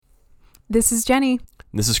This is Jenny.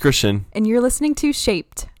 This is Christian. And you're listening to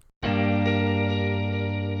Shaped. Well,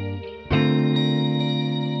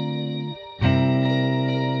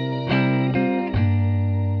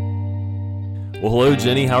 hello,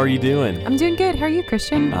 Jenny. How are you doing? I'm doing good. How are you,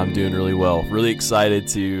 Christian? I'm doing really well. Really excited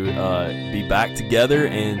to be back together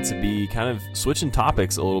and to be kind of switching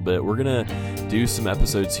topics a little bit. We're going to do some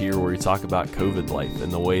episodes here where we talk about COVID life and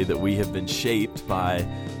the way that we have been shaped by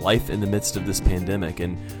life in the midst of this pandemic.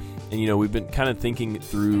 And you know, we've been kind of thinking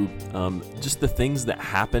through just the things that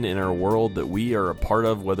happen in our world that we are a part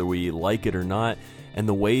of, whether we like it or not, and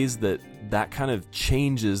the ways that kind of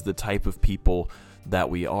changes the type of people that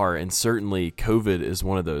we are. And certainly COVID is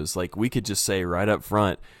one of those. Like, we could just say right up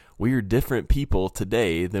front, we are different people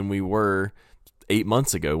today than we were 8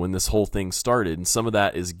 months ago when this whole thing started. And some of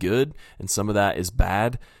that is good and some of that is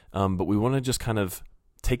bad. But we want to just kind of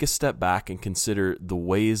take a step back and consider the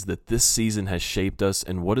ways that this season has shaped us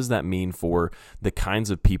and what does that mean for the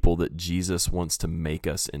kinds of people that Jesus wants to make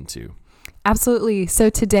us into. Absolutely. So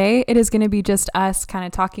today it is going to be just us kind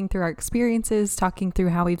of talking through our experiences, talking through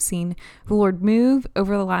how we've seen the Lord move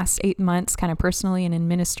over the last 8 months, kind of personally and in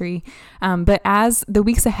ministry. But as the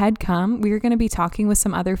weeks ahead come, we are going to be talking with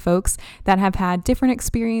some other folks that have had different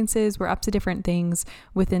experiences. We're up to different things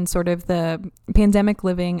within sort of the pandemic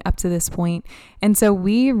living up to this point. And so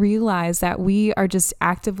we realize that we are just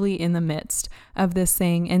actively in the midst of this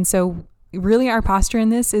thing. And so really our posture in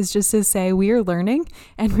this is just to say we are learning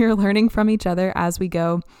and we are learning from each other as we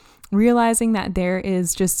go, realizing that there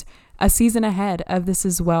is just a season ahead of this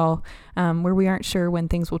as well, where we aren't sure when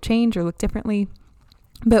things will change or look differently.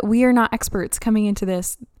 But we are not experts coming into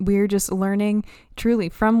this. We're just learning truly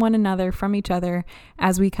from one another, from each other,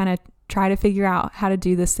 as we kind of try to figure out how to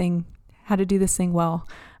do this thing well.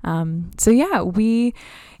 We,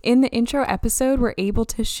 in the intro episode, we're able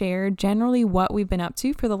to share generally what we've been up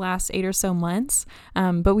to for the last 8 or so months.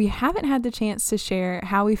 But we haven't had the chance to share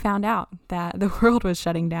how we found out that the world was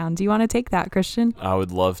shutting down. Do you want to take that, Christian? I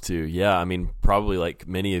would love to. Yeah. I mean, probably like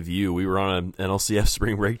many of you, we were on an NLCF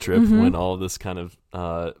spring break trip when all of this kind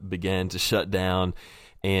of began to shut down.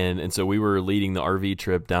 And so we were leading the RV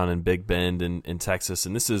trip down in Big Bend in Texas,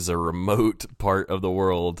 and this is a remote part of the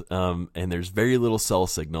world, and there's very little cell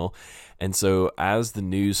signal. And so as the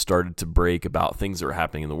news started to break about things that were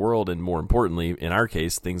happening in the world, and more importantly, in our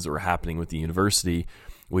case, things that were happening with the university,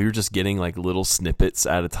 we were just getting like little snippets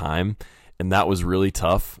at a time, and that was really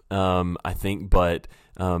tough, I think, but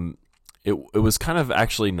it was kind of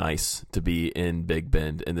actually nice to be in Big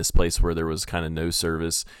Bend, in this place where there was kind of no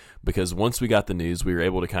service, because once we got the news, we were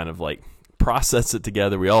able to kind of like process it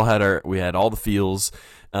together. We had all the feels,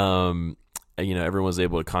 everyone was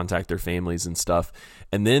able to contact their families and stuff.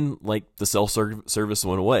 And then like the cell service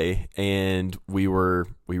went away, and we were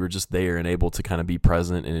just there and able to kind of be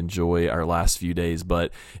present and enjoy our last few days.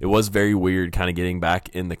 But it was very weird kind of getting back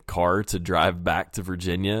in the car to drive back to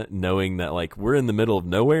Virginia, knowing that like we're in the middle of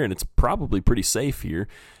nowhere and it's probably pretty safe here.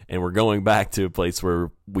 And we're going back to a place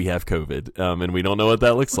where we have COVID, and we don't know what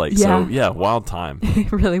that looks like. Yeah. So yeah, wild time.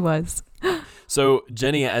 It really was. So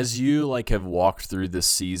Jenny, as you have walked through this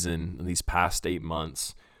season, these past 8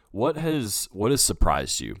 months, what has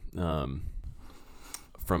surprised you from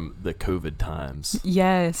the COVID times?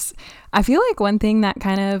 Yes. I feel like one thing that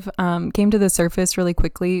kind of came to the surface really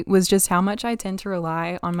quickly was just how much I tend to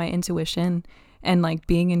rely on my intuition and like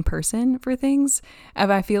being in person for things.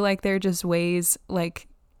 I feel like there are just ways like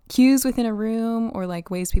cues within a room or like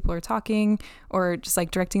ways people are talking or just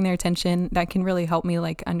like directing their attention that can really help me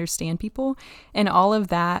like understand people. And all of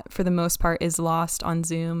that for the most part is lost on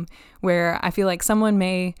Zoom, where I feel like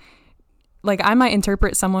I might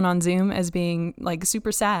interpret someone on Zoom as being like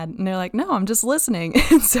super sad, and they're like, no, I'm just listening.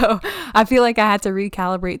 And so I feel like I had to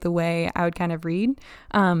recalibrate the way I would kind of read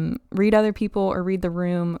other people or read the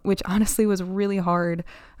room, which honestly was really hard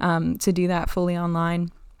to do that fully online.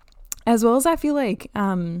 As well as I feel like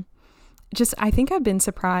I think I've been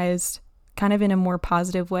surprised kind of in a more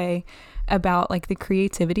positive way about like the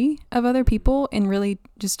creativity of other people and really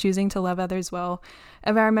just choosing to love others well. I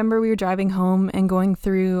remember we were driving home and going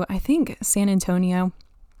through, I think, San Antonio,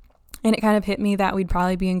 and it kind of hit me that we'd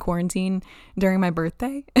probably be in quarantine during my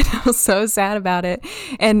birthday. And I was so sad about it.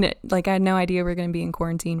 And like, I had no idea we were going to be in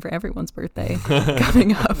quarantine for everyone's birthday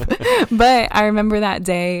coming up. But I remember that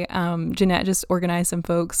day, Jeanette just organized some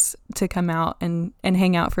folks to come out and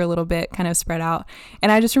hang out for a little bit, kind of spread out.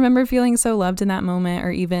 And I just remember feeling so loved in that moment. Or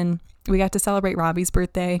even we got to celebrate Robbie's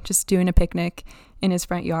birthday, just doing a picnic in his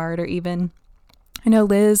front yard. Or even I know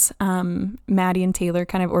Liz, Maddie, and Taylor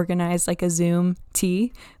kind of organized like a Zoom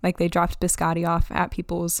tea. Like they dropped biscotti off at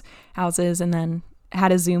people's houses and then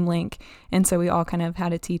had a Zoom link. And so we all kind of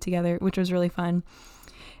had a tea together, which was really fun.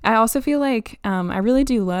 I also feel like I really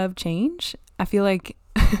do love change. I feel like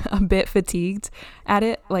a bit fatigued at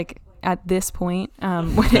it, like at this point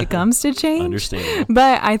when it comes to change. Understandable.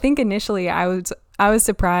 But I think initially I was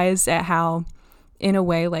surprised at how, in a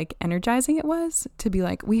way, like energizing it was to be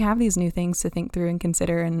like, we have these new things to think through and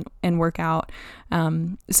consider and work out.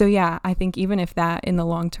 So yeah, I think even if that in the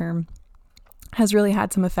long term has really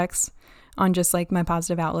had some effects on just like my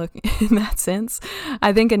positive outlook in that sense,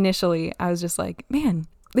 I think initially I was just like, man,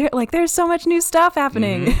 there's so much new stuff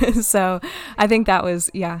happening. Mm-hmm. So I think that was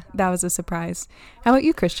a surprise. How about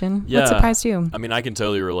you, Christian? Yeah. What surprised you? I mean, I can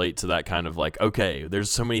totally relate to that kind of like, okay, there's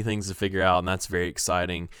so many things to figure out, and that's very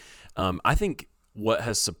exciting. I think what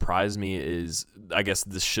has surprised me is, I guess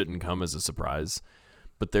this shouldn't come as a surprise,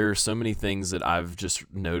 but there are so many things that I've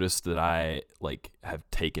just noticed that I like have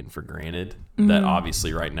taken for granted that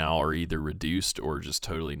obviously right now are either reduced or just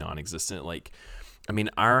totally non-existent. Like, I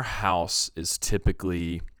mean, our house is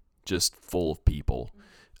typically just full of people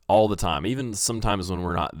all the time, even sometimes when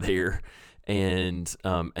we're not there. And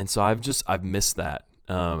so I've missed that.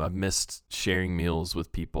 I've missed sharing meals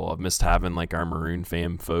with people. I've missed having like our Maroon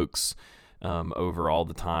fam folks over all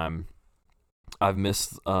the time. I've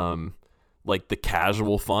missed like the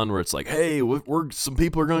casual fun where it's like, hey, some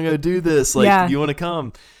people are going to go do this. Like, you want to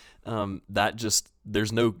come? That just,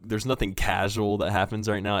 there's nothing casual that happens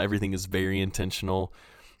right now. Everything is very intentional.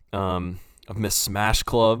 I've missed Smash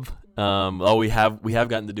Club. We have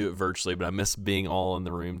gotten to do it virtually, but I miss being all in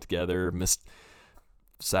the room together. Missed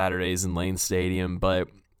Saturdays in Lane Stadium, but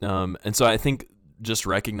and so I think just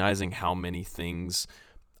recognizing how many things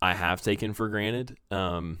I have taken for granted,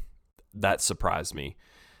 that surprised me.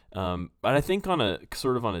 But I think on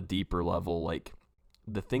a deeper level, like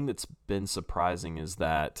the thing that's been surprising is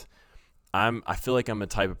that I feel like I'm a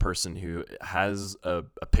type of person who has a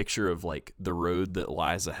picture of like the road that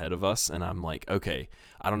lies ahead of us. And I'm like, okay,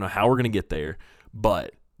 I don't know how we're going to get there,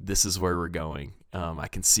 but this is where we're going. I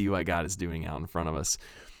can see what God is doing out in front of us.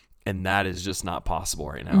 And that is just not possible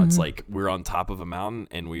right now. Mm-hmm. It's like we're on top of a mountain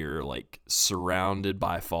and we are like surrounded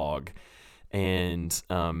by fog, and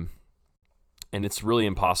it's really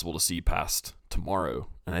impossible to see past tomorrow.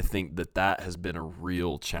 And I think that has been a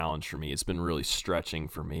real challenge for me. It's been really stretching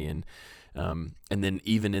for me. And then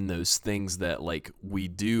even in those things that like we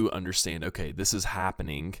do understand, okay, this is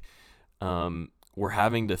happening, we're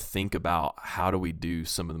having to think about how do we do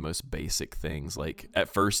some of the most basic things. Like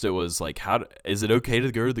at first it was like, is it okay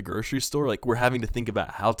to go to the grocery store? Like we're having to think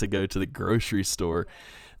about how to go to the grocery store.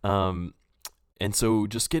 And so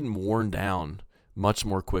just getting worn down much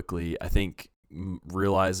more quickly, I think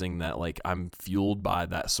realizing that like I'm fueled by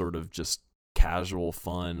that sort of just casual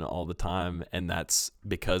fun all the time. And that's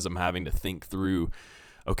because I'm having to think through,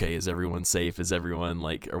 okay, is everyone safe? Is everyone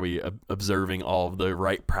like, are we observing all of the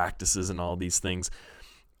right practices and all these things?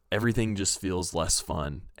 Everything just feels less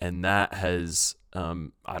fun. And that has,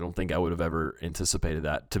 I don't think I would have ever anticipated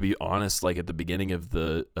that. To be honest, like at the beginning of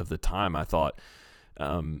the time, I thought,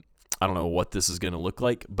 I don't know what this is going to look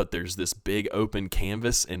like, but there's this big open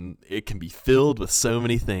canvas and it can be filled with so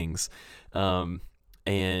many things.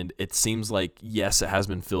 And it seems like, yes, it has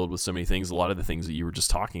been filled with so many things. A lot of the things that you were just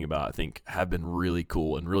talking about, I think, have been really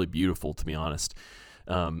cool and really beautiful, to be honest.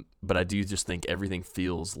 But I do just think everything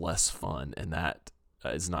feels less fun, and that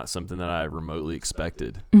is not something that I remotely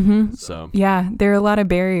expected. Mm-hmm. So yeah, there are a lot of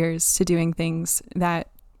barriers to doing things that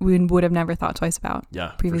we would have never thought twice about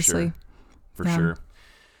previously. For sure.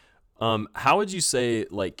 How would you say,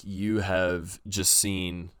 like, you have just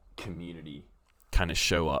seen community kind of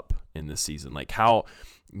show up in this season? Like how,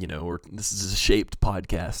 this is a Shaped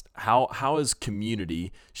podcast. How has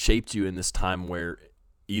community shaped you in this time where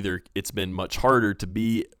either it's been much harder to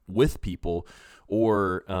be with people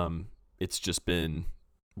or it's just been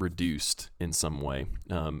reduced in some way?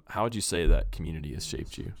 How would you say that community has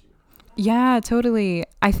shaped you? Yeah, totally.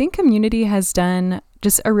 I think community has done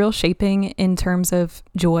just a real shaping in terms of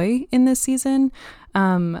joy in this season.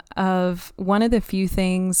 Of one of the few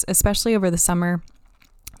things, especially over the summer,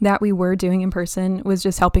 that we were doing in person was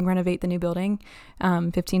just helping renovate the new building,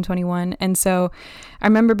 1521. And so I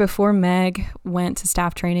remember before Meg went to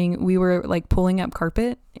staff training, we were like pulling up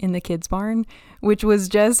carpet in the kids' barn, which was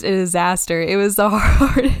just a disaster. It was the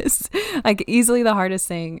hardest, like easily the hardest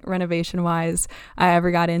thing renovation wise I ever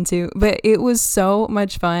got into, but it was so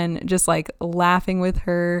much fun, just like laughing with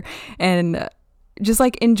her and just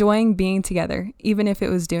like enjoying being together, even if it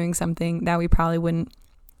was doing something that we probably wouldn't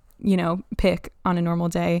pick on a normal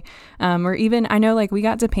day. Or even, I know like we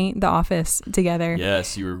got to paint the office together.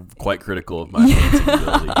 Yes, you were quite critical of my painting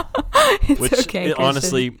ability. It's Which okay, it Christian.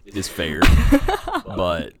 honestly is fair,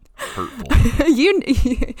 but hurtful.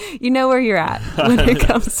 You know where you're at when it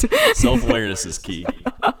comes to Self-awareness is key.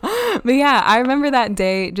 But yeah, I remember that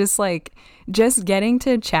day just getting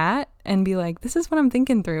to chat and be like, this is what I'm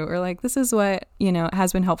thinking through, or like, this is what,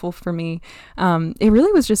 has been helpful for me. It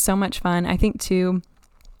really was just so much fun. I think too,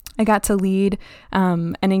 I got to lead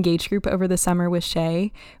an engaged group over the summer with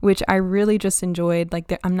Shay, which I really just enjoyed.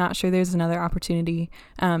 Like, I'm not sure there's another opportunity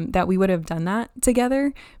that we would have done that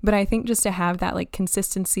together. But I think just to have that like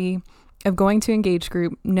consistency of going to engaged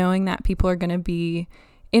group, knowing that people are going to be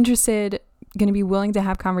interested, going to be willing to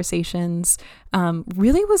have conversations,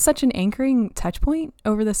 really was such an anchoring touch point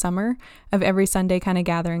over the summer of every Sunday kind of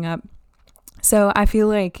gathering up. So I feel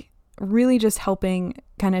like really just helping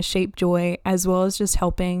kind of shape joy, as well as just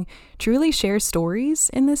helping truly share stories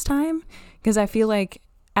in this time. Because I feel like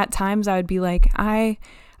at times I would be like,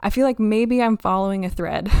 I feel like maybe I'm following a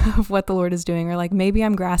thread of what the Lord is doing, or like maybe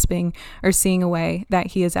I'm grasping or seeing a way that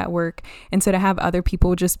he is at work. And so to have other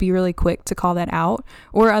people just be really quick to call that out,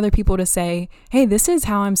 or other people to say, hey, this is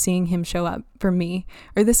how I'm seeing him show up for me,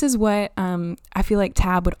 or this is what I feel like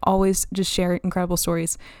Tab would always just share incredible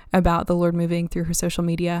stories about the Lord moving through her social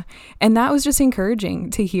media. And that was just encouraging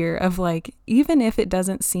to hear, of like, even if it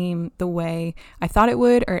doesn't seem the way I thought it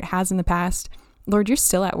would or it has in the past, Lord, you're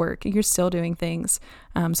still at work. You're still doing things.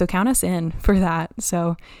 So count us in for that.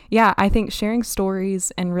 So yeah, I think sharing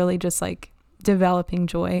stories and really just like developing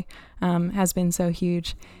joy has been so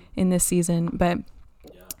huge in this season. But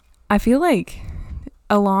I feel like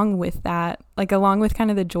along with that, like along with kind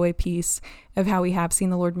of the joy piece of how we have seen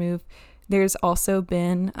the Lord move, there's also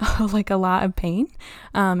been like a lot of pain,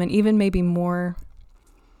 and even maybe more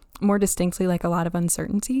distinctly like a lot of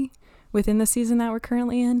uncertainty within the season that we're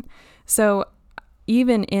currently in. So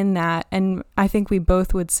even in that, and I think we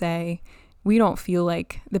both would say we don't feel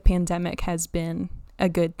like the pandemic has been a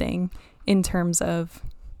good thing in terms of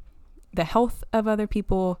the health of other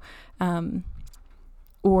people,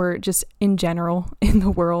 or just in general in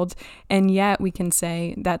the world. And yet we can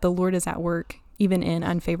say that the Lord is at work even in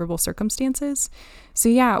unfavorable circumstances. So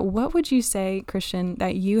yeah, what would you say, Christian,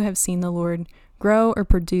 that you have seen the Lord grow or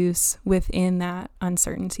produce within that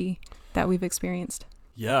uncertainty that we've experienced?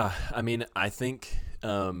 Yeah, I mean, I think,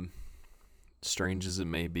 strange as it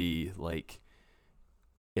may be, like,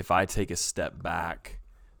 if I take a step back,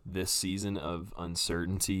 this season of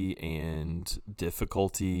uncertainty and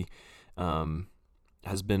difficulty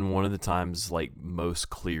has been one of the times, like, most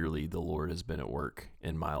clearly the Lord has been at work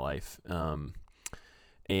in my life.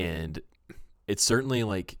 And it's certainly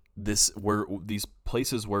like these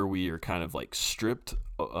places where we are kind of like stripped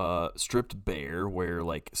bare, where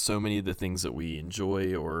like so many of the things that we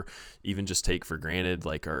enjoy or even just take for granted,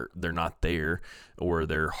 like they're not there, or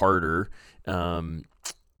they're harder.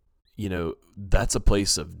 That's a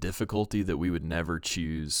place of difficulty that we would never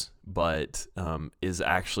choose, but is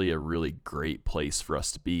actually a really great place for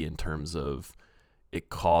us to be, in terms of it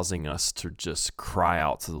causing us to just cry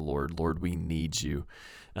out to the Lord, Lord, we need you.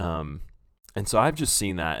 And so I've just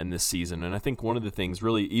seen that in this season. And I think one of the things,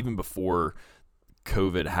 really, even before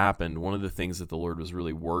COVID happened, one of the things that the Lord was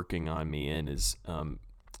really working on me in is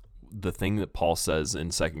the thing that Paul says in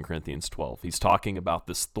 2 Corinthians 12. He's talking about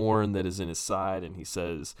this thorn that is in his side, and he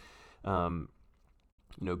says,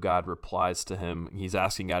 God replies to him. He's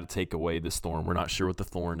asking God to take away this thorn. We're not sure what the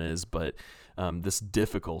thorn is, but this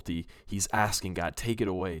difficulty, he's asking God, take it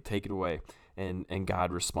away, take it away. And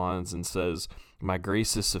God responds and says, my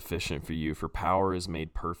grace is sufficient for you, for power is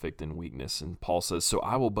made perfect in weakness. And Paul says, so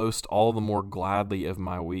I will boast all the more gladly of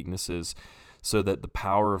my weaknesses, so that the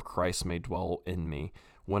power of Christ may dwell in me.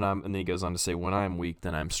 And then he goes on to say, when I am weak,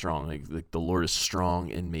 then I'm strong. Like the Lord is strong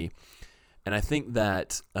in me. And I think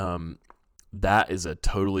that that is a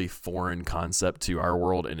totally foreign concept to our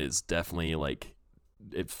world, and it's definitely like,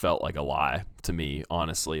 it felt like a lie to me,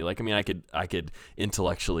 honestly. Like, I mean, I could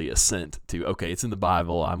intellectually assent to, okay, it's in the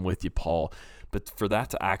Bible, I'm with you, Paul. But for that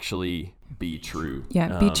to actually be true.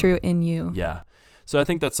 Yeah, be true in you. Yeah. So I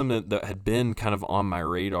think that's something that had been kind of on my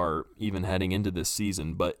radar even heading into this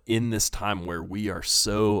season. But in this time where we are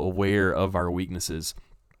so aware of our weaknesses,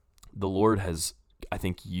 the Lord has, I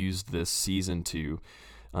think, used this season to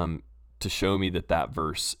show me that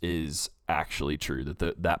verse is actually true,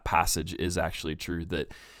 that passage is actually true,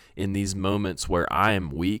 that in these moments where I am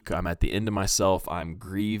weak, I'm at the end of myself, I'm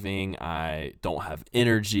grieving, I don't have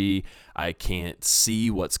energy, I can't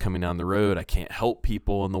see what's coming down the road, I can't help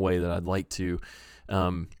people in the way that I'd like to,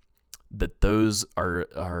 that those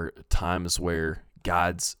are times where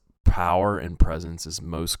God's power and presence is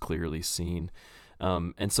most clearly seen.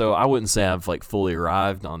 And so I wouldn't say I've like fully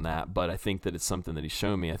arrived on that, but I think that it's something that he's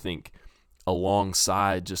shown me. I think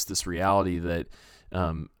alongside just this reality that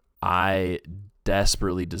I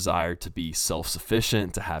desperately desire to be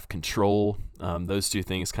self-sufficient, to have control. Those two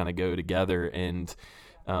things kind of go together. And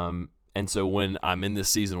so when I'm in this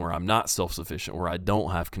season where I'm not self-sufficient, where I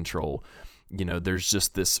don't have control, there's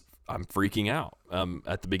just this, I'm freaking out.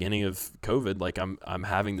 At the beginning of COVID, like I'm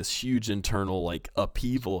having this huge internal like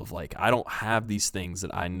upheaval of like, I don't have these things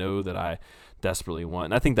that I know that I desperately want.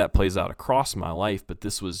 And I think that plays out across my life, but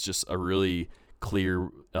this was just a really clear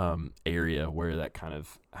area where that kind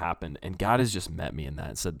of happened. And God has just met me in that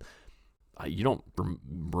and said, you don't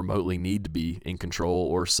remotely need to be in control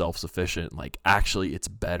or self-sufficient. Like, actually, it's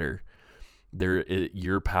better.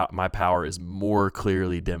 My power is more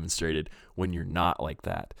clearly demonstrated when you're not like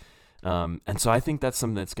that. And so I think that's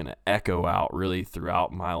something that's going to echo out really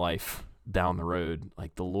throughout my life down the road.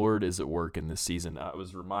 Like, the Lord is at work in this season. I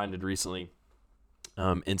was reminded recently,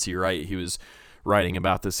 N.T. Wright, he was writing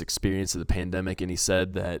about this experience of the pandemic, and he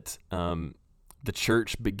said that the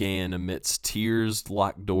church began amidst tears,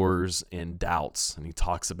 locked doors, and doubts. And he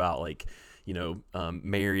talks about like,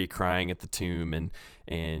 Mary crying at the tomb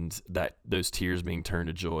and that those tears being turned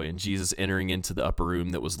to joy, and Jesus entering into the upper room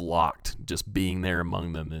that was locked, just being there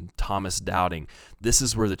among them, and Thomas doubting. This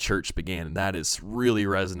is where the church began, and that is really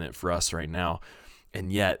resonant for us right now.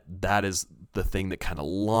 And yet that is the thing that kind of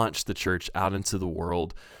launched the church out into the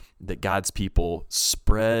world, that God's people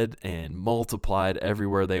spread and multiplied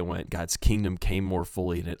everywhere they went. God's kingdom came more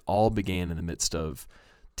fully, and it all began in the midst of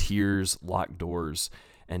tears, locked doors,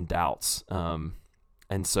 and doubts.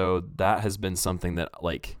 And so that has been something that,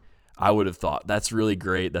 like, I would have thought that's really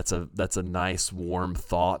great. That's a nice, warm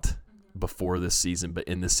thought before this season. But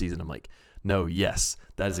in this season, I'm like, no, yes,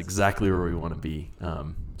 that is exactly where we want to be.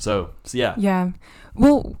 So yeah. Yeah.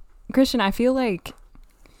 Well, Christian, I feel like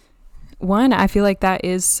that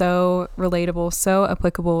is so relatable, so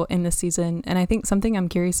applicable in this season. And I think something I'm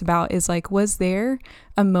curious about is like, was there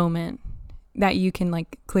a moment that you can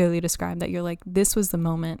like clearly describe that you're like, this was the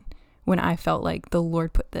moment when I felt like the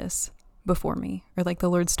Lord put this before me, or like the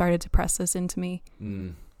Lord started to press this into me?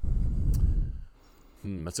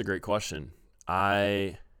 That's a great question.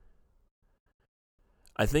 I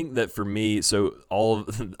think that for me, so all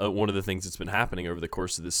of one of the things that's been happening over the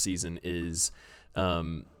course of this season is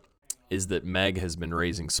that Meg has been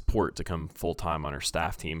raising support to come full-time on her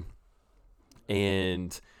staff team.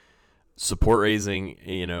 And support raising,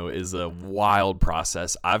 is a wild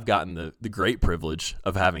process. I've gotten the great privilege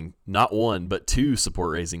of having not one, but 2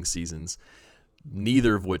 support raising seasons,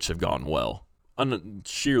 neither of which have gone well.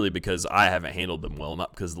 Sheerly because I haven't handled them well,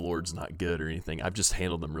 not because the Lord's not good or anything. I've just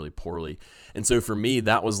handled them really poorly. And so for me,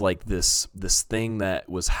 that was like this thing that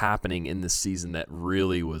was happening in this season that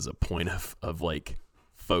really was a point of like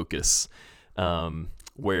focus,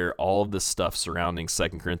 where all of this stuff surrounding 2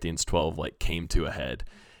 Corinthians 12 like came to a head.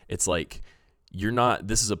 It's like,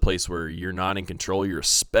 this is a place where you're not in control. You're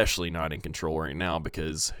especially not in control right now,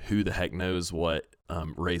 because who the heck knows what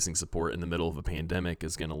raising support in the middle of a pandemic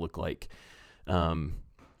is going to look like. And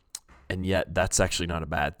yet that's actually not a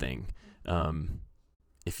bad thing.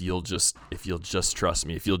 If you'll just trust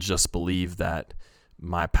me, if you'll just believe that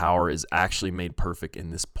my power is actually made perfect in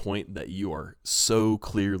this point that you are so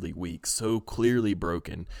clearly weak, so clearly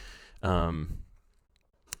broken.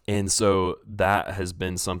 And so that has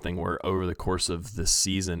been something where over the course of this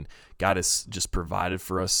season, God has just provided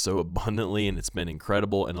for us so abundantly, and it's been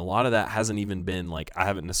incredible. And a lot of that hasn't even been like, I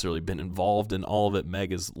haven't necessarily been involved in all of it.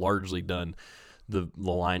 Meg has largely done the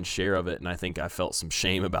lion's share of it. And I think I felt some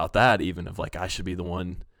shame about that, even of like, I should be the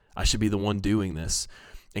one doing this.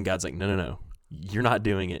 And God's like, no, you're not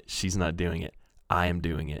doing it. She's not doing it. I am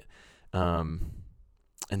doing it. And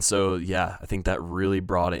so, yeah, I think that really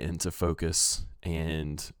brought it into focus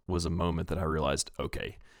and was a moment that I realized,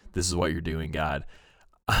 okay, this is what you're doing, God.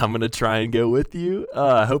 I'm going to try and go with you.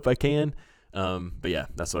 I hope I can. But yeah,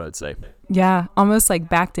 that's what I'd say. Yeah. Almost like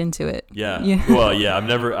backed into it. Yeah. Well, yeah,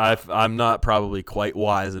 I'm not probably quite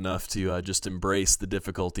wise enough to just embrace the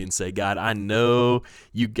difficulty and say, God, I know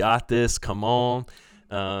you got this. Come on.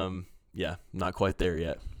 Yeah, not quite there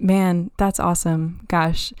yet. Man, that's awesome.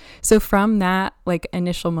 Gosh. So from that like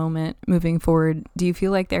initial moment moving forward, do you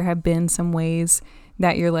feel like there have been some ways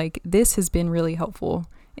that you're like, this has been really helpful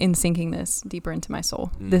in sinking this deeper into my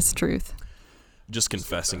soul, this truth? Just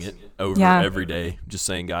confessing it over every day. Just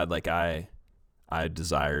saying, God, like I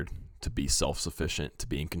desired to be self-sufficient, to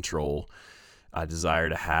be in control. I desire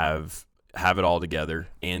to have it all together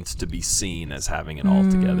and to be seen as having it all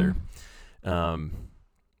together.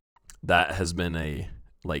 That has been the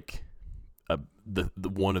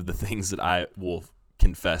one of the things that I will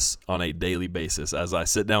confess on a daily basis as I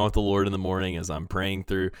sit down with the Lord in the morning, as I'm praying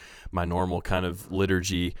through my normal kind of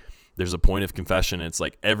liturgy. There's a point of confession. It's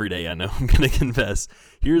like every day I know I'm going to confess.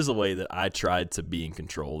 Here's a way that I tried to be in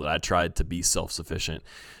control, that I tried to be self-sufficient,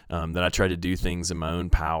 that I tried to do things in my own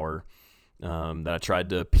power, that I tried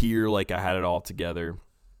to appear like I had it all together.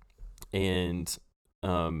 And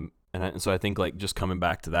so I think like just coming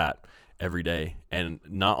back to that every day, and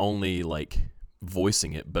not only like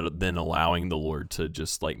voicing it, but then allowing the Lord to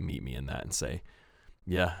just like meet me in that and say,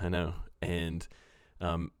 yeah, I know. And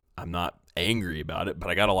I'm not angry about it, but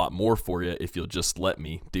I got a lot more for you if you'll just let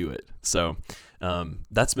me do it. So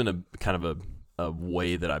that's been a kind of a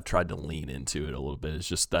way that I've tried to lean into it a little bit. It's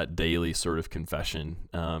just that daily sort of confession,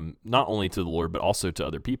 not only to the Lord, but also to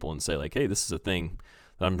other people, and say like, hey, this is a thing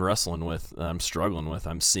that I'm wrestling with, that I'm struggling with.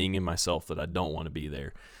 I'm seeing in myself that I don't want to be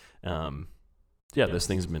there. Those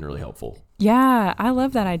things have been really helpful. Yeah, I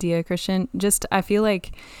love that idea, Christian. Just, I feel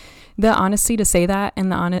like the honesty to say that,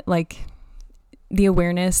 and the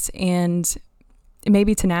awareness and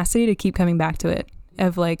maybe tenacity to keep coming back to it,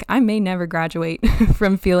 of like, I may never graduate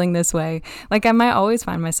from feeling this way. Like, I might always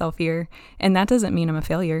find myself here, and that doesn't mean I'm a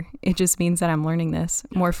failure. It just means that I'm learning this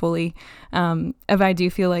more fully. I do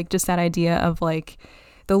feel like just that idea of like,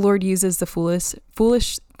 the Lord uses the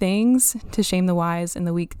foolish things to shame the wise, and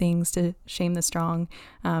the weak things to shame the strong.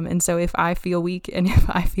 And so if I feel weak, and if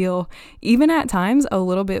I feel even at times a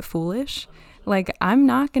little bit foolish, like, I'm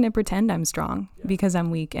not going to pretend I'm strong because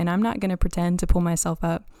I'm weak, and I'm not going to pretend to pull myself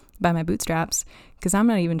up by my bootstraps, because I'm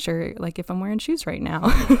not even sure like if I'm wearing shoes right now.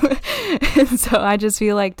 And so I just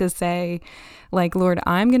feel like to say like, Lord,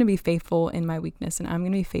 I'm going to be faithful in my weakness, and I'm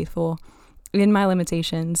going to be faithful in my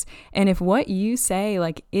limitations. And if what you say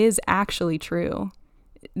like is actually true,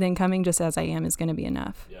 then coming just as I am is going to be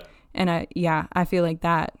enough. Yeah. And I feel like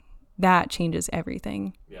that changes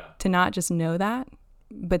everything. Yeah. To not just know that,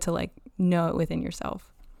 but to like know it within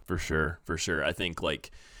yourself. For sure. I think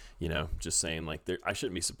like, just saying like, I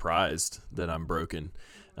shouldn't be surprised that I'm broken,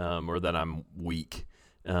 or that I'm weak.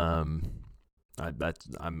 I'm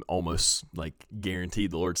almost like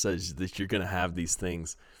guaranteed the Lord says that you're going to have these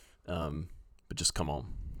things. But just come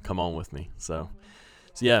on with me. So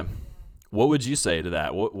yeah, what would you say to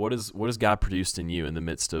that? What has God produced in you in the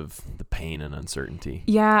midst of the pain and uncertainty?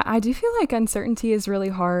 Yeah, I do feel like uncertainty is really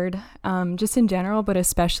hard, just in general, but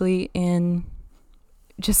especially in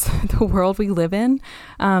just the world we live in.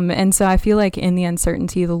 And so I feel like in the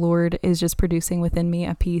uncertainty, the Lord is just producing within me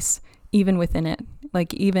a peace, even within it,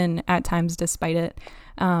 like even at times despite it.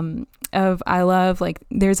 I love, like,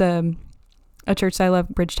 there's a church that I love,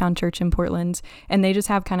 Bridgetown Church in Portland, and they just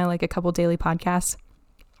have kind of like a couple daily podcasts.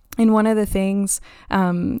 And one of the things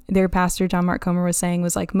their pastor, John Mark Comer, was saying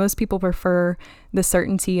was like, most people prefer the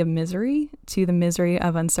certainty of misery to the misery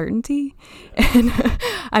of uncertainty. And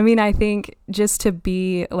I mean, I think just to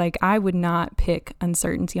be like, I would not pick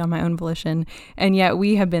uncertainty on my own volition. And yet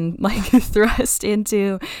we have been like thrust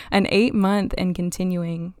into an 8-month and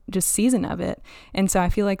continuing just season of it. And so I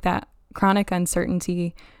feel like that chronic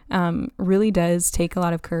uncertainty really does take a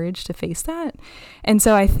lot of courage to face that. And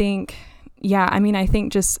so I think, I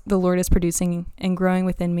think just the Lord is producing and growing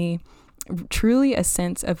within me truly a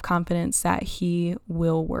sense of confidence that he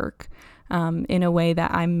will work in a way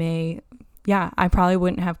that I probably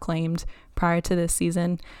wouldn't have claimed prior to this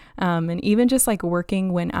season. And even just like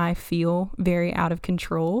working when I feel very out of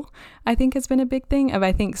control, I think has been a big thing.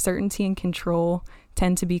 I think certainty and control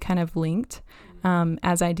tend to be kind of linked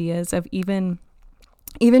as ideas of even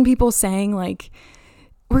people saying like,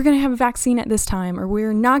 we're going to have a vaccine at this time, or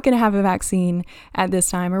we're not going to have a vaccine at this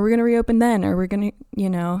time, or we're going to reopen then, or we're going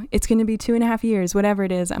to, it's going to be 2.5 years, whatever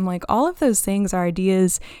it is. I'm like, all of those things are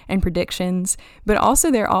ideas and predictions, but also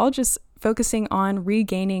they're all just focusing on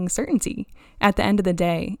regaining certainty at the end of the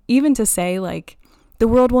day. Even to say like, the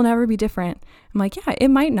world will never be different. I'm like, yeah, it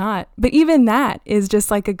might not. But even that is just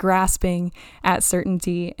like a grasping at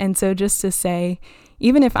certainty. And so just to say,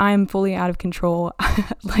 even if I'm fully out of control,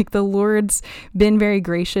 like the Lord's been very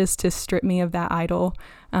gracious to strip me of that idol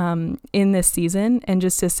in this season, and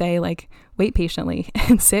just to say like, wait patiently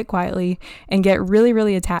and sit quietly and get really,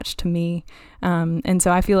 really attached to me. And so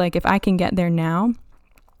I feel like if I can get there now,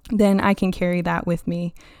 then I can carry that with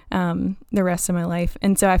me the rest of my life.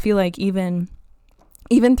 And so I feel like even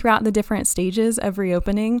throughout the different stages of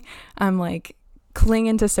reopening, I'm like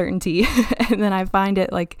clinging to certainty. And then I find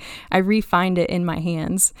it like, I re-find it in my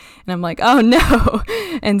hands and I'm like, oh no.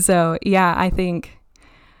 And so, yeah, I think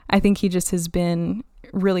he just has been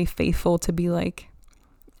really faithful to be like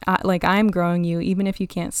I'm growing you, even if you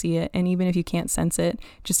can't see it. And even if you can't sense it,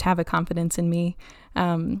 just have a confidence in me.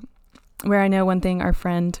 Where I know one thing our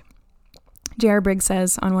friend J.R. Briggs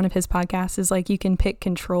says on one of his podcasts is like, you can pick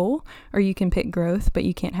control or you can pick growth, but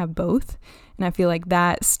you can't have both. And I feel like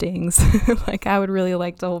that stings. Like I would really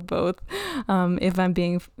like to hold both, if I'm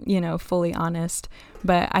being, fully honest.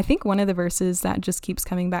 But I think one of the verses that just keeps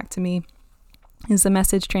coming back to me is the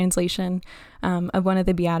Message translation of one of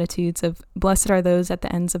the Beatitudes of, blessed are those at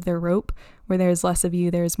the ends of their rope, where there is less of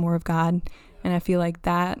you, there is more of God. And I feel like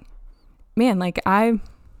that, man, like I,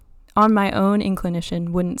 on my own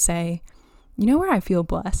inclination, wouldn't say, where I feel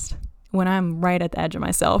blessed when I'm right at the edge of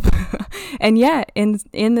myself. And yet in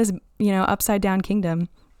this, upside down kingdom,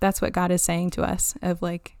 that's what God is saying to us of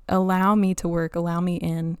like, allow me to work, allow me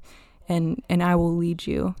in, and I will lead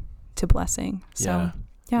you to blessing. So,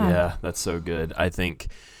 yeah, that's so good. I think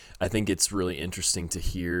it's really interesting to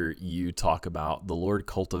hear you talk about the Lord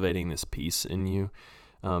cultivating this peace in you,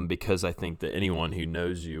 because I think that anyone who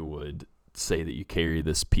knows you would say that you carry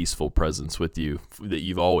this peaceful presence with you that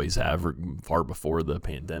you've always have far before the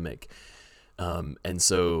pandemic. And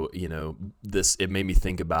so, it made me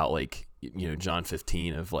think about like, John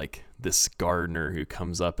 15 of like this gardener who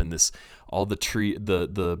comes up and all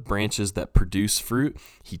the branches that produce fruit,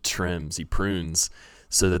 he trims, he prunes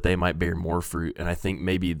so that they might bear more fruit. And I think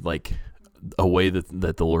maybe like a way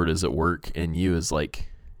that the Lord is at work in you is like,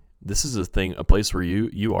 this is a place where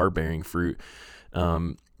you are bearing fruit.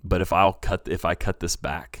 But if I cut this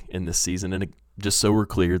back in this season, and just so we're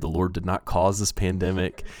clear, the Lord did not cause this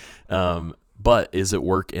pandemic, but is at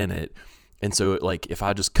work in it. And so like, if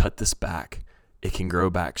I just cut this back, it can grow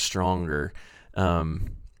back stronger. And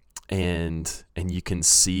you can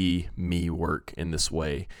see me work in this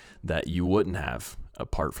way that you wouldn't have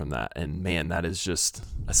apart from that. And man, that is just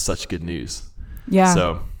such good news. Yeah.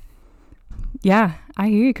 So yeah, I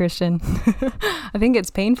hear you, Christian. I think it's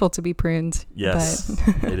painful to be pruned. Yes,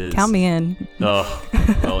 but it is. Count me in. Oh,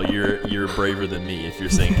 well, you're braver than me if you're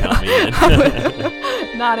saying count me in.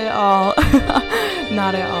 Not at all.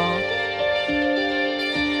 Not at all.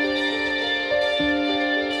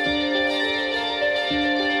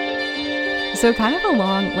 So kind of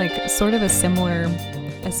along, like sort of a similar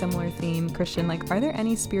theme, Christian, like, are there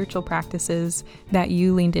any spiritual practices that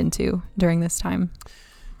you leaned into during this time?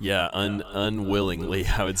 Yeah, unwillingly,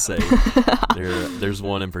 I would say. There's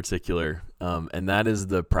one in particular, and that is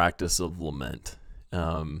the practice of lament.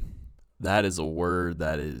 That is a word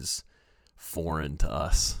that is foreign to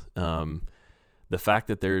us. The fact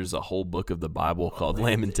that there's a whole book of the Bible called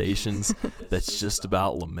Lamentations that's just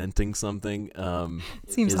about lamenting something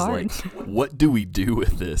seems hard. Like, what do we do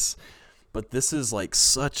with this? But this is like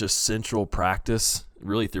such a central practice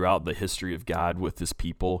really throughout the history of God with his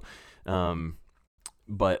people.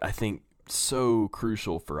 But I think so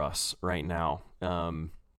crucial for us right now.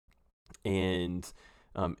 And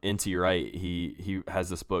N.T. Wright, he has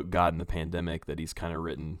this book, God in the Pandemic, that he's kind of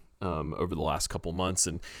written over the last couple months.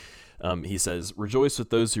 And he says, rejoice with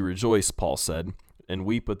those who rejoice, Paul said, and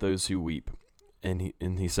weep with those who weep. And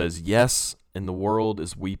he says, yes, and the world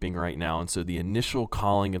is weeping right now. And so the initial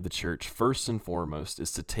calling of the church, first and foremost,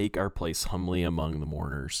 is to take our place humbly among the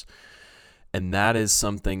mourners. And that is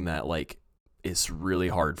something that like, it's really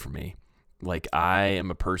hard for me. Like, I am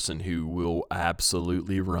a person who will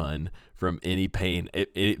absolutely run from any pain.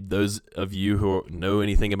 Those of you who know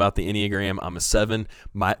anything about the Enneagram, I'm a 7.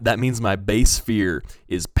 That means my base fear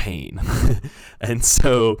is pain. And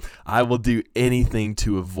so I will do anything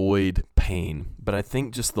to avoid pain. But I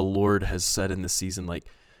think just the Lord has said in this season, like,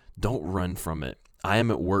 don't run from it. I am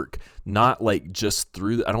at work, not like just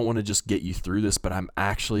through, I don't want to just get you through this, but I'm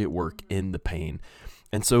actually at work in the pain.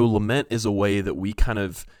 And so lament is a way that we kind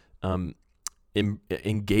of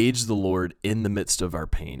engage the Lord in the midst of our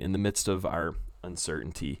pain, in the midst of our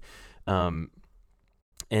uncertainty, and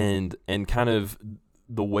kind of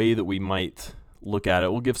the way that we might look at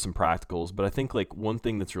it. We'll give some practicals, but I think like one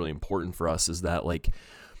thing that's really important for us is that like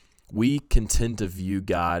we can tend to view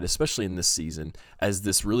God, especially in this season, as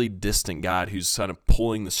this really distant God who's kind of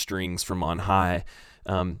pulling the strings from on high.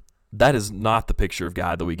 That is not the picture of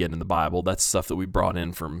God that we get in the Bible. That's stuff that we brought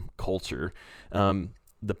in from culture.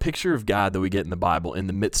 The picture of God that we get in the Bible in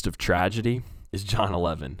the midst of tragedy is John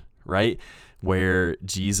 11, right? Where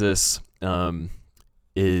Jesus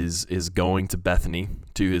is going to Bethany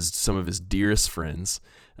to some of his dearest friends,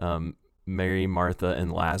 Mary, Martha,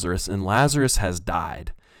 and Lazarus has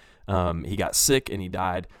died. He got sick and he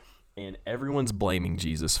died, and everyone's blaming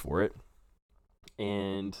Jesus for it.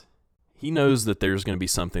 And he knows that there's going to be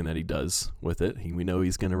something that he does with it. We know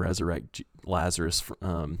he's going to resurrect Lazarus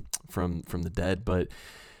from the dead. But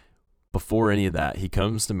before any of that, he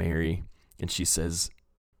comes to Mary and she says,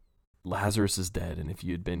 Lazarus is dead. And if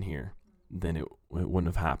you had been here, then it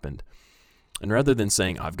wouldn't have happened. And rather than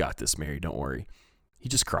saying, I've got this, Mary, don't worry, he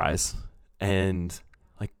just cries. And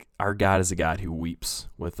like, our God is a God who weeps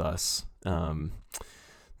with us.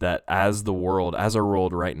 That as our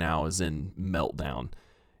world right now is in meltdown,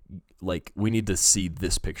 like, we need to see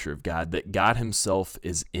this picture of God, that God himself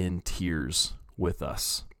is in tears with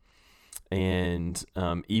us. And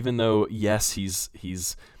even though, yes, he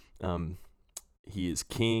is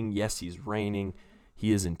king, yes, he's reigning,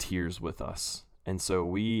 he is in tears with us. And so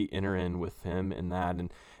we enter in with him in that.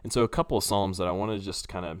 And so a couple of Psalms that I want to just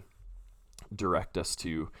kind of direct us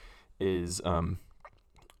to is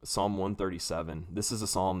Psalm 137. This is a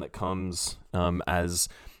psalm that comes as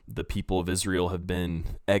the people of Israel have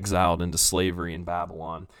been exiled into slavery in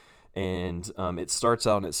Babylon. And it starts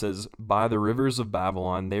out and it says, "By the rivers of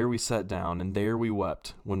Babylon, there we sat down, and there we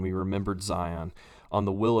wept when we remembered Zion. On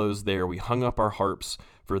the willows there we hung up our harps,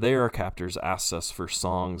 for there our captors asked us for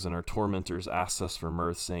songs, and our tormentors asked us for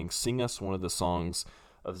mirth, saying, 'Sing us one of the songs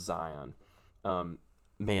of Zion.'"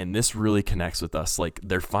 Man, this really connects with us. Like,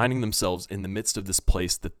 they're finding themselves in the midst of this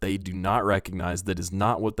place that they do not recognize, that is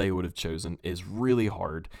not what they would have chosen, is really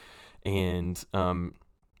hard. And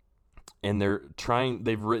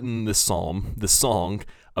they've written this song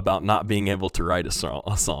about not being able to write a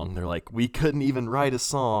song. They're like, we couldn't even write a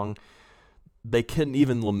song. They couldn't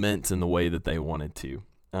even lament in the way that they wanted to.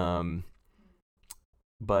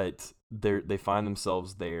 But they find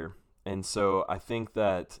themselves there. And so I think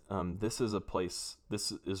that this is a place,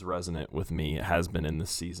 this is resonant with me. It has been in this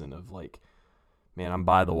season of like, man, I'm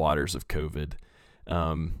by the waters of COVID.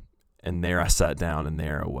 And there I sat down and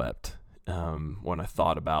there I wept when I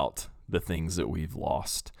thought about the things that we've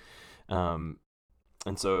lost. And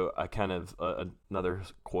so I kind of, another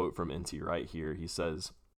quote from N.T. Wright here, he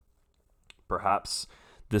says, "Perhaps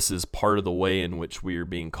this is part of the way in which we are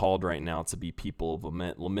being called right now to be people of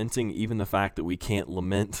lament, lamenting even the fact that we can't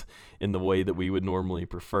lament in the way that we would normally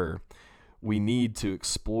prefer. We need to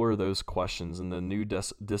explore those questions and the new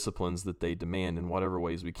disciplines that they demand in whatever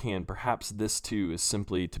ways we can. Perhaps this too is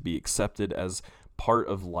simply to be accepted as part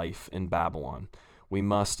of life in Babylon. We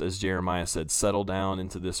must, as Jeremiah said, settle down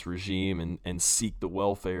into this regime and seek the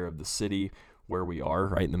welfare of the city where we are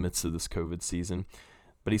right in the midst of this COVID season."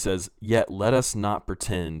 But he says, "Yet let us not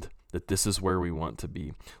pretend that this is where we want to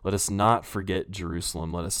be. Let us not forget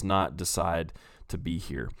Jerusalem. Let us not decide to be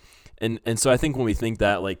here." And so I think when we think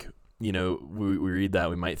that, like, you know, we read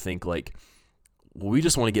that, we might think like, well, we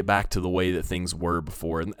just want to get back to the way that things were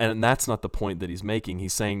before. And that's not the point that he's making.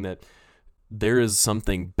 He's saying that there is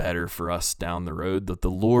something better for us down the road, that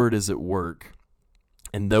the Lord is at work.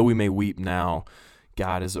 And though we may weep now,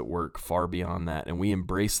 God is at work far beyond that. And we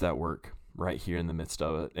embrace that work right here in the midst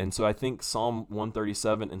of it. And so I think Psalm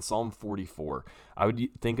 137 and Psalm 44, I would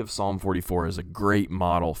think of Psalm 44 as a great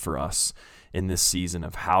model for us in this season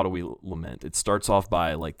of how do we lament. It starts off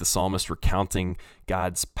by like the psalmist recounting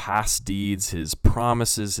God's past deeds, his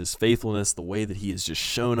promises, his faithfulness, the way that he has just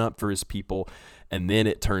shown up for his people. And then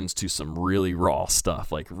it turns to some really raw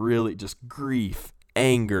stuff, like really just grief,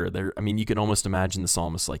 anger. I mean, you can almost imagine the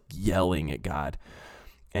psalmist like yelling at God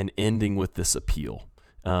and ending with this appeal.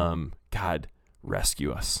 God,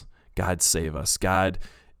 rescue us. God, save us. God,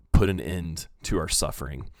 put an end to our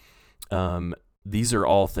suffering. These are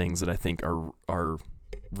all things that I think are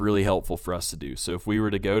really helpful for us to do. So if we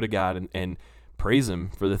were to go to God and praise him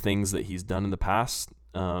for the things that he's done in the past,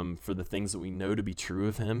 for the things that we know to be true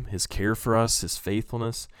of him, his care for us, his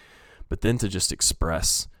faithfulness, but then to just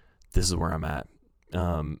express, this is where I'm at.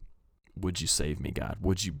 Would you save me, God?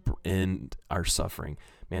 Would you end our suffering?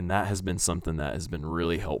 Man, that has been something that has been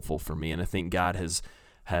really helpful for me. And I think God has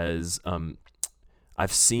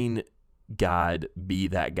I've seen God be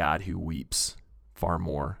that God who weeps far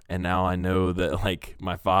more. And now I know that, like,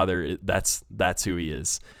 my Father, that's who he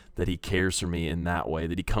is, that he cares for me in that way,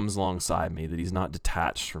 that he comes alongside me, that he's not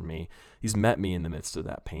detached from me. He's met me in the midst of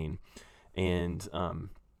that pain. And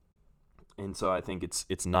so I think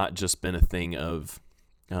it's not just been a thing of,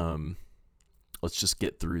 let's just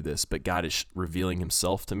get through this, but God is revealing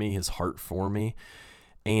himself to me, his heart for me,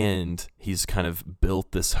 and he's kind of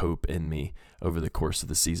built this hope in me over the course of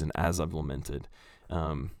the season as I've lamented.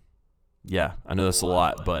 Yeah, I know that's a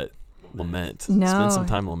lot, but lament. No. Spend some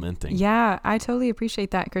time lamenting. Yeah, I totally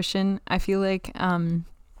appreciate that, Christian. I feel like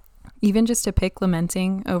even just to pick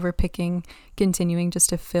lamenting over picking continuing just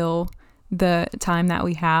to fill the time that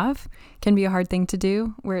we have can be a hard thing to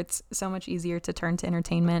do, where it's so much easier to turn to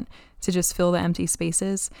entertainment to just fill the empty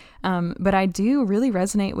spaces. But I do really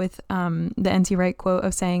resonate with the N.T. Wright quote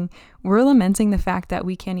of saying, we're lamenting the fact that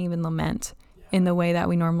we can't even lament. in the way that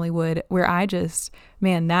we normally would, where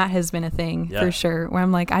that has been a thing for sure, where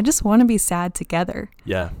I'm like, I just want to be sad together.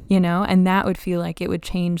 Yeah. And that would feel like it would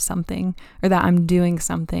change something, or that I'm doing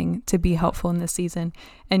something to be helpful in this season.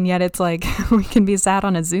 And yet it's like, we can be sad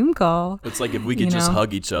on a Zoom call. It's like if we could just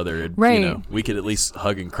hug each other, we could at least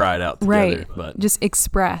hug and cry it out together. Right. But just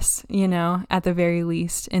express, at the very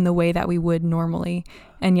least, in the way that we would normally.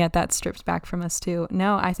 And yet that's stripped back from us too.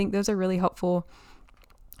 No, I think those are really helpful,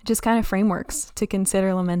 just kind of frameworks to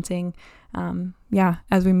consider lamenting,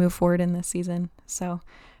 as we move forward in this season. So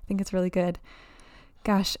I think it's really good.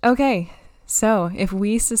 Gosh. Okay. So if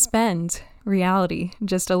we suspend reality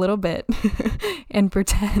just a little bit and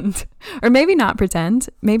pretend, or maybe not pretend,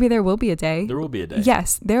 maybe there will be a day. There will be a day.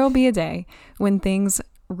 Yes, there will be a day when things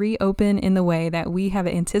reopen in the way that we have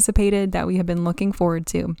anticipated, that we have been looking forward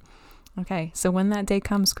to. Okay, so when that day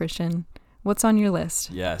comes, Christian, what's on your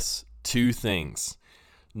list? Yes, 2 things.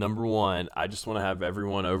 Number 1, I just want to have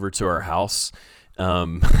everyone over to our house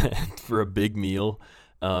for a big meal.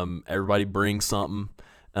 Everybody bring something.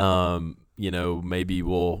 Maybe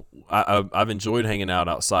I've enjoyed hanging out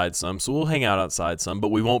outside some, so we'll hang out outside some, but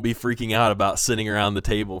we won't be freaking out about sitting around the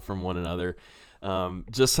table from one another.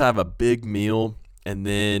 Just have a big meal, and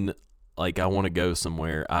then I want to go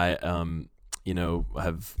somewhere. I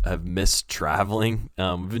have missed traveling.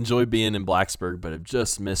 I've enjoyed being in Blacksburg, but I've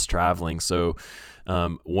just missed traveling. So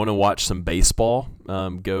want to watch some baseball,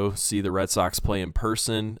 go see the Red Sox play in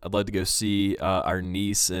person. I'd like to go see our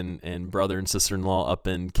niece and brother and sister-in-law up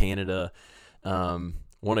in Canada.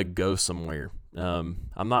 Want to go somewhere.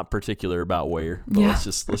 I'm not particular about where, but let's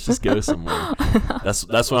just go somewhere. That's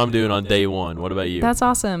what I'm doing on day 1. What about you? That's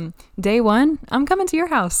awesome. Day 1, I'm coming to your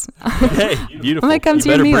house. Hey, beautiful. I'm gonna come to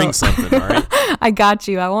your meal. You better bring something, all right? I got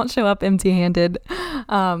you. I won't show up empty-handed. But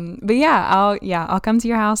I'll come to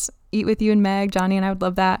your house, eat with you and Meg. Johnny and I would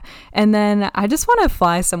love that. And then I just want to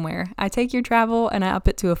fly somewhere. I take your travel and I up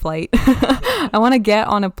it to a flight. I want to get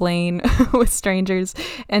on a plane with strangers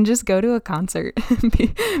and just go to a concert.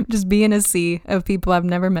 Just be in a sea of people I've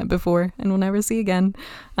never met before and will never see again.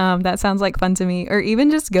 That sounds like fun to me. Or even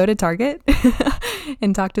just go to Target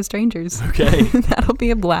and talk to strangers. Okay. That'll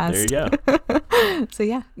be a blast. There you go.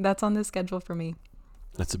 So that's on the schedule for me.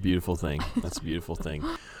 That's a beautiful thing.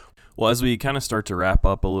 Well, as we kind of start to wrap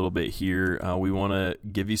up a little bit here, we want to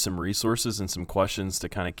give you some resources and some questions to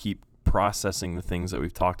kind of keep processing the things that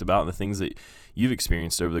we've talked about and the things that you've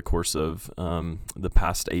experienced over the course of the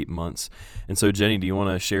past 8 months. And so, Jenny, do you want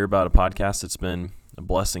to share about a podcast that's been a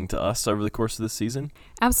blessing to us over the course of this season?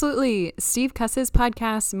 Absolutely. Steve Cuss's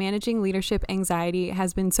podcast, Managing Leadership Anxiety,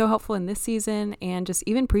 has been so helpful in this season and just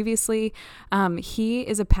even previously. He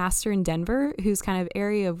is a pastor in Denver whose kind of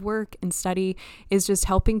area of work and study is just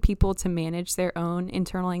helping people to manage their own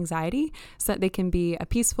internal anxiety so that they can be a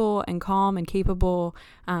peaceful and calm and capable,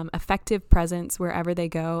 effective presence wherever they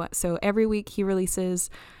go. So every week he releases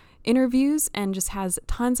interviews and just has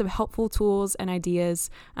tons of helpful tools and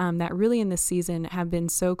ideas that really in this season have been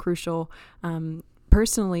so crucial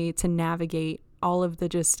personally to navigate all of the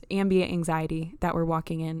just ambient anxiety that we're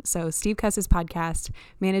walking in. So Steve Cuss's podcast,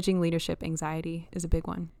 Managing Leadership Anxiety, is a big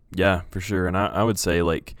one. Yeah, for sure. And I would say,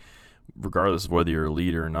 regardless of whether you're a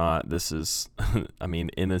leader or not, this is,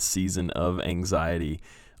 in a season of anxiety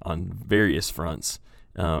on various fronts.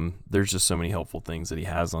 There's just so many helpful things that he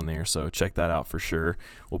has on there, so check that out for sure.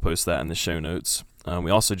 We'll post that in the show notes.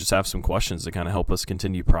 We also just have some questions to kind of help us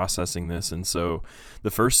continue processing this. And so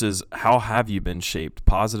the first is, how have you been shaped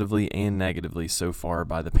positively and negatively so far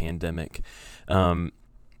by the pandemic?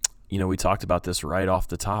 We talked about this right off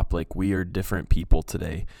the top. We are different people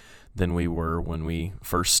today than we were when we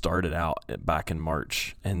first started out back in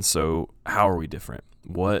March. And so how are we different?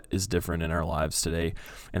 What is different in our lives today?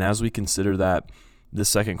 And as we consider that, the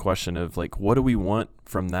second question of what do we want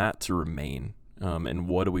from that to remain? And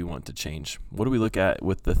what do we want to change? What do we look at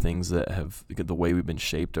with the things that have the way we've been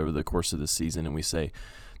shaped over the course of the season, and we say,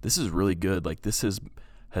 this is really good. This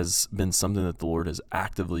has been something that the Lord has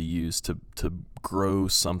actively used to grow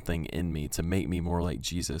something in me, to make me more like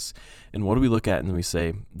Jesus. And what do we look at and we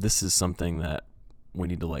say, this is something that we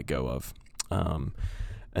need to let go of?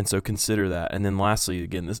 And so consider that. And then lastly,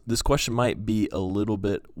 again, this question might be a little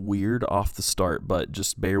bit weird off the start, but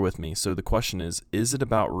just bear with me. So the question is it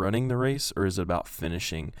about running the race or is it about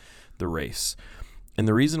finishing the race? And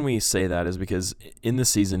the reason we say that is because in the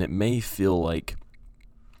season, it may feel like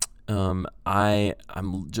I'm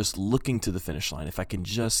just looking to the finish line. If I can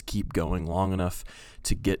just keep going long enough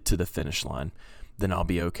to get to the finish line, then I'll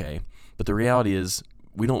be okay. But the reality is,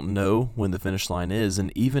 we don't know when the finish line is,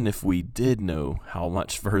 and even if we did know how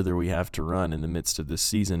much further we have to run in the midst of this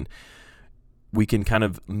season, we can kind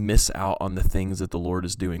of miss out on the things that the Lord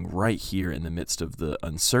is doing right here in the midst of the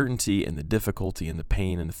uncertainty and the difficulty and the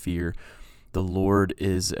pain and the fear. The Lord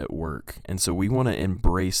is at work. And so we want to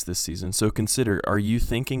embrace this season. So consider, are you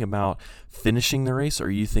thinking about finishing the race? Or are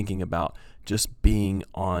you thinking about just being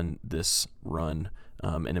on this run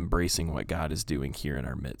and embracing what God is doing here in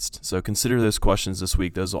our midst? So consider those questions this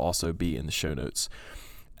week. Those will also be in the show notes.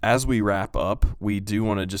 As we wrap up, we do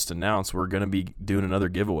want to just announce we're going to be doing another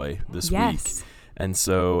giveaway this week. And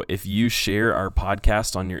so if you share our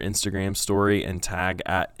podcast on your Instagram story and tag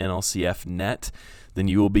at NLCFnet, then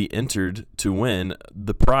you will be entered to win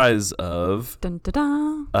the prize of Dun, dun,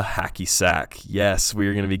 dun. a hacky sack. Yes, we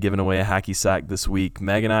are going to be giving away a hacky sack this week.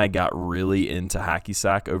 Meg and I got really into hacky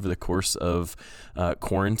sack over the course of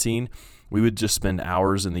quarantine. We would just spend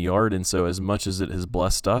hours in the yard, and so as much as it has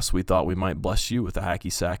blessed us, we thought we might bless you with a hacky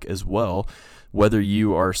sack as well. Whether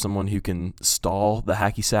you are someone who can stall the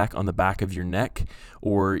hacky sack on the back of your neck,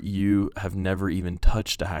 or you have never even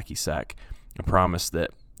touched a hacky sack, I promise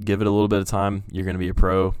that give it a little bit of time, you're going to be a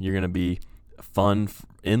pro. You're going to be fun.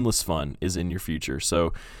 Endless fun is in your future.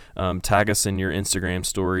 So tag us in your Instagram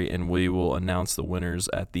story, and we will announce the winners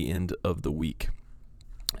at the end of the week.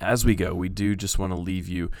 As we go, we do just want to leave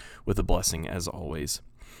you with a blessing as always.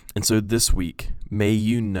 And so this week, may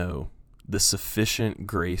you know the sufficient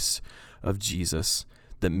grace of Jesus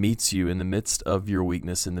that meets you in the midst of your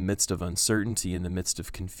weakness, in the midst of uncertainty, in the midst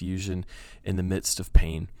of confusion, in the midst of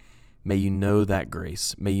pain. May you know that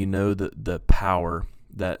grace. May you know the power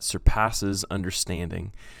that surpasses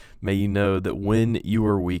understanding. May you know that when you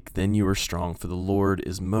are weak, then you are strong, for the Lord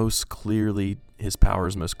is most clearly, his power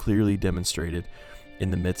is most clearly demonstrated in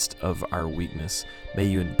the midst of our weakness. May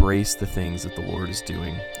you embrace the things that the Lord is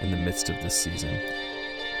doing in the midst of this season.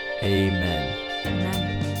 Amen. Amen.